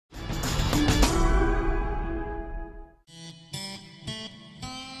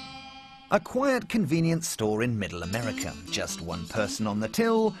A quiet convenience store in Middle America. Just one person on the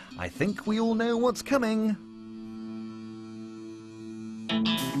till. I think we all know what's coming.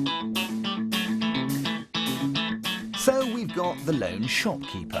 So we've got the lone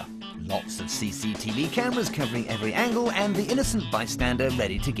shopkeeper. Lots of CCTV cameras covering every angle and the innocent bystander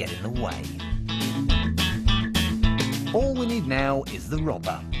ready to get in the way. All we need now is the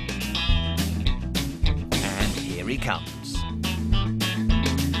robber. And here he comes.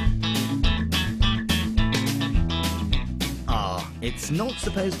 It's not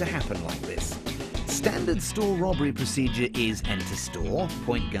supposed to happen like this. Standard store robbery procedure is enter store,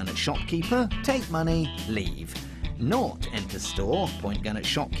 point gun at shopkeeper, take money, leave. Not enter store, point gun at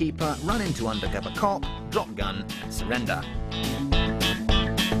shopkeeper, run into undercover cop, drop gun and surrender.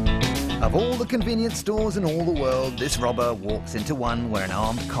 Of all the convenience stores in all the world, this robber walks into one where an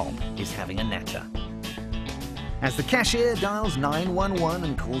armed cop is having a natter. As the cashier dials 911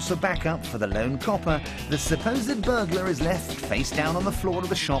 and calls for backup for the lone copper, the supposed burglar is left face down on the floor of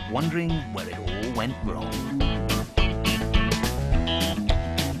the shop wondering where it all went wrong.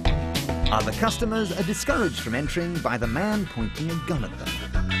 Other customers are discouraged from entering by the man pointing a gun at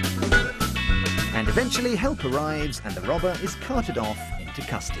them. And eventually help arrives and the robber is carted off into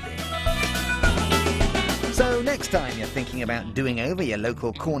custody. So next time you're thinking about doing over your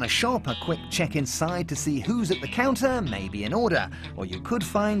local corner shop, a quick check inside to see who's at the counter may be in order, or you could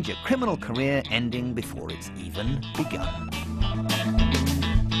find your criminal career ending before it's even begun.